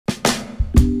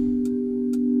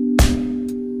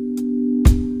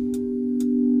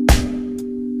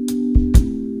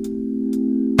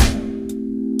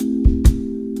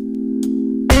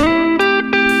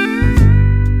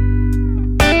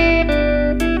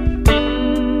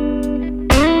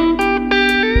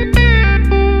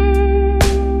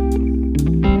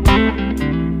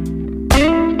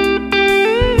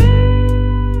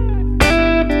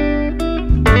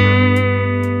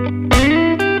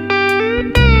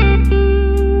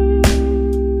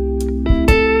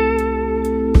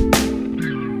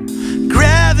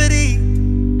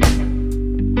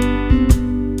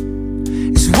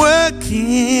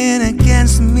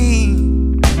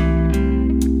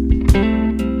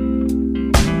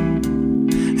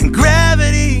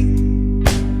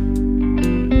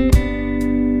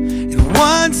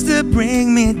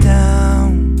bring me down.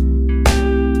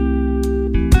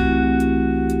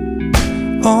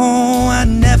 Oh, I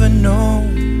never know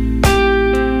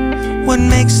what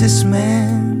makes this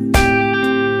man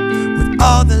with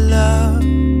all the love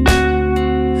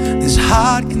this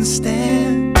heart can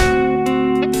stand.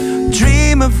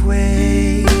 Dream of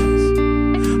ways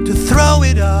to throw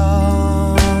it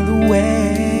all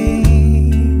away.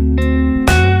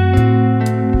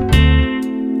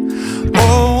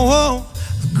 Oh,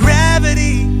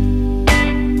 gravity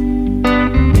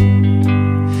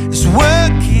is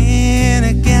working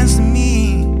against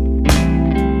me,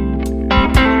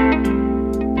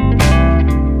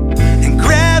 and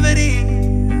gravity,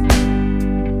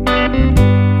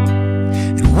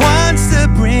 it wants to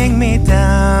bring me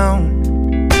down.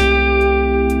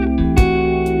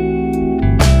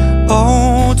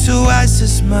 Oh, twice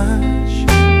as much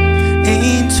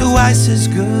ain't twice as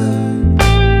good.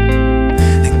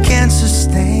 It can't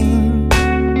sustain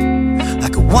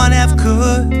like a 1/2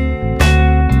 could.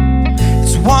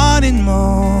 It's wanting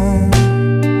more.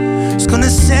 It's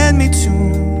gonna send me to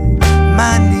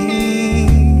my knees.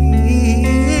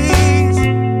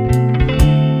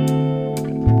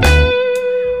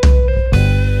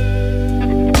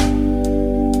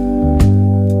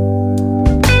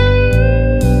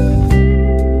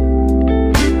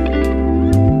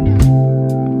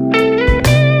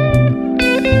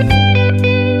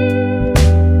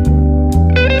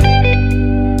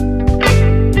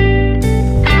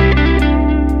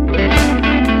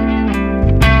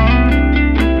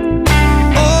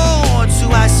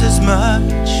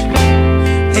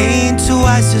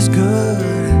 Twice as good.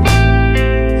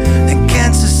 It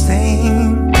can't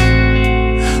sustain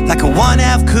like a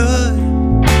 1/2 could.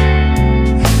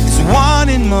 It's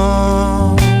wanting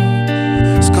more.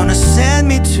 It's gonna send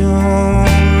me to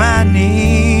my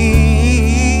knees.